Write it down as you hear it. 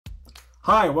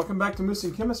Hi, welcome back to Moose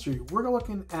in Chemistry. We're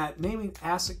looking at naming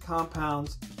acid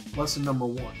compounds, lesson number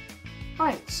 1.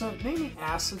 Alright, so naming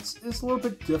acids is a little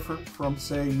bit different from,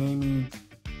 say, naming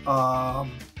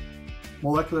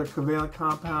molecular covalent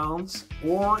compounds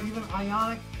or even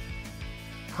ionic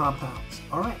compounds.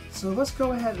 Alright, so let's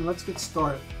go ahead and let's get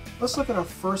started. Let's look at our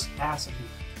first acid here.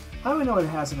 How do we know it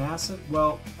has an acid?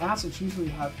 Well, acids usually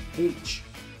have H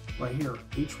right here,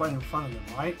 H right in front of them,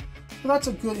 right? So that's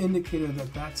a good indicator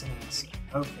that that's an acid.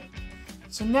 Okay.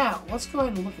 So now, let's go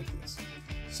ahead and look at this.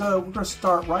 So we're going to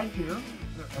start right here,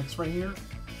 X right here,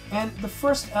 and the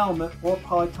first element, or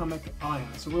polyatomic ion.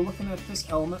 So we're looking at this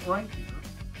element right here.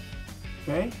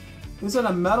 Okay? Is it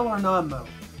a metal or non-metal?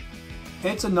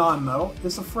 It's a non-metal.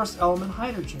 Is the first element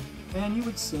hydrogen? And you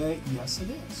would say, yes it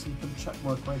is. So you put a check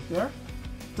mark right there.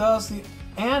 Does the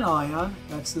anion,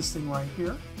 that's this thing right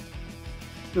here,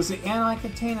 does the anion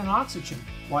contain an oxygen?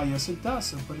 Why, yes it does,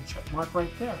 so put a check mark right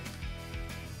there.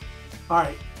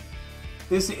 Alright,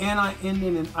 is the anion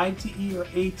ending in ITE or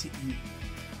ATE?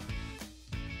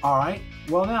 Alright,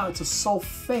 well now it's a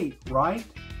sulfate, right?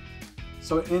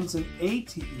 So it ends in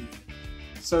ATE.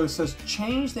 So it says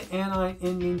change the anion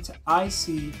ending to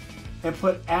IC and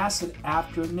put acid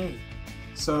after name.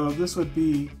 So this would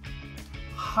be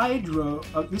hydro,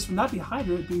 this would not be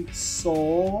hydro, it would be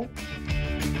sulfuric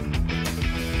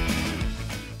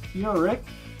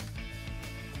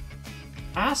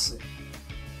acid.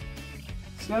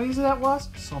 See how easy that was?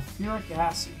 Sulfuric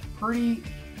acid. Pretty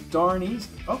darn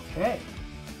easy. Okay.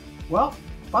 Well,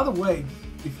 by the way,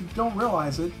 if you don't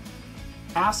realize it,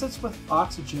 acids with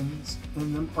oxygens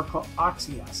in them are called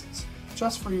oxyacids.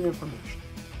 Just for your information.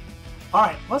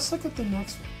 Alright, let's look at the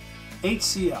next one.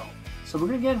 HCl. So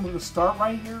we're going to start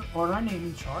right here on our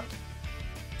naming chart.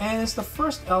 And is the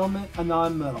first element a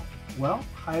non-metal? Well,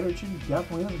 hydrogen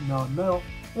definitely is a non-metal.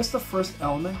 It's the first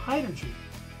element hydrogen.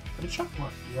 Put a check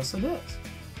mark. Yes, it is.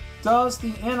 Does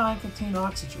the anion contain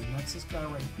oxygen? That's this guy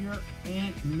right here.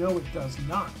 And no, it does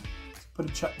not. So put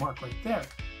a check mark right there.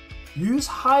 Use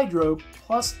hydro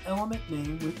plus element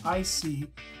name with IC.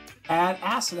 Add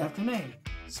acid after name.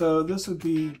 So this would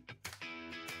be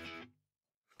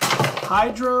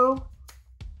hydrochloric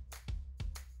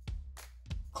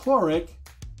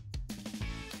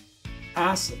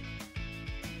acid.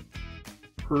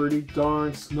 Pretty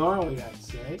darn snarly, I'd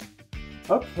say.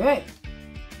 Okay.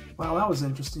 Well, that was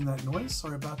interesting, that noise.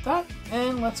 Sorry about that.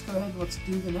 And let's go ahead and let's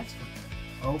do the next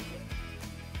one. Okay.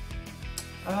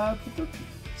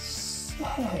 So,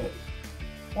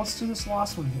 let's do this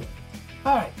last one here.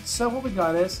 Alright, so what we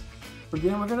got is,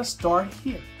 again, we're going to start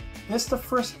here. Is the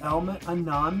first element a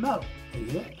non-metal?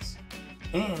 It is.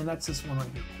 And that's this one right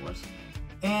here, of course.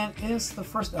 And is the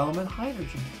first element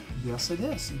hydrogen? Yes, it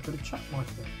is. So you put a check mark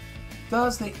there.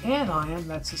 Does the anion,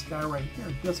 that's this guy right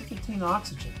here, does it contain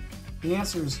oxygen? The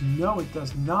answer is no, it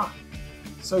does not.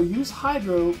 So use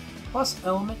hydro plus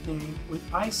element name with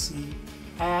IC,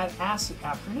 add acid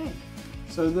after name.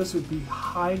 So this would be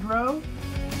hydro,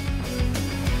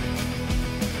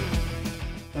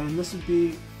 and this would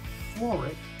be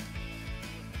fluoric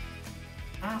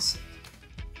acid.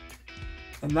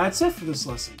 And that's it for this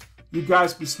lesson. You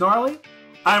guys be snarly,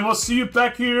 and we'll see you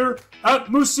back here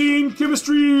at Moose in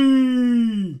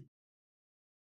Chemistry!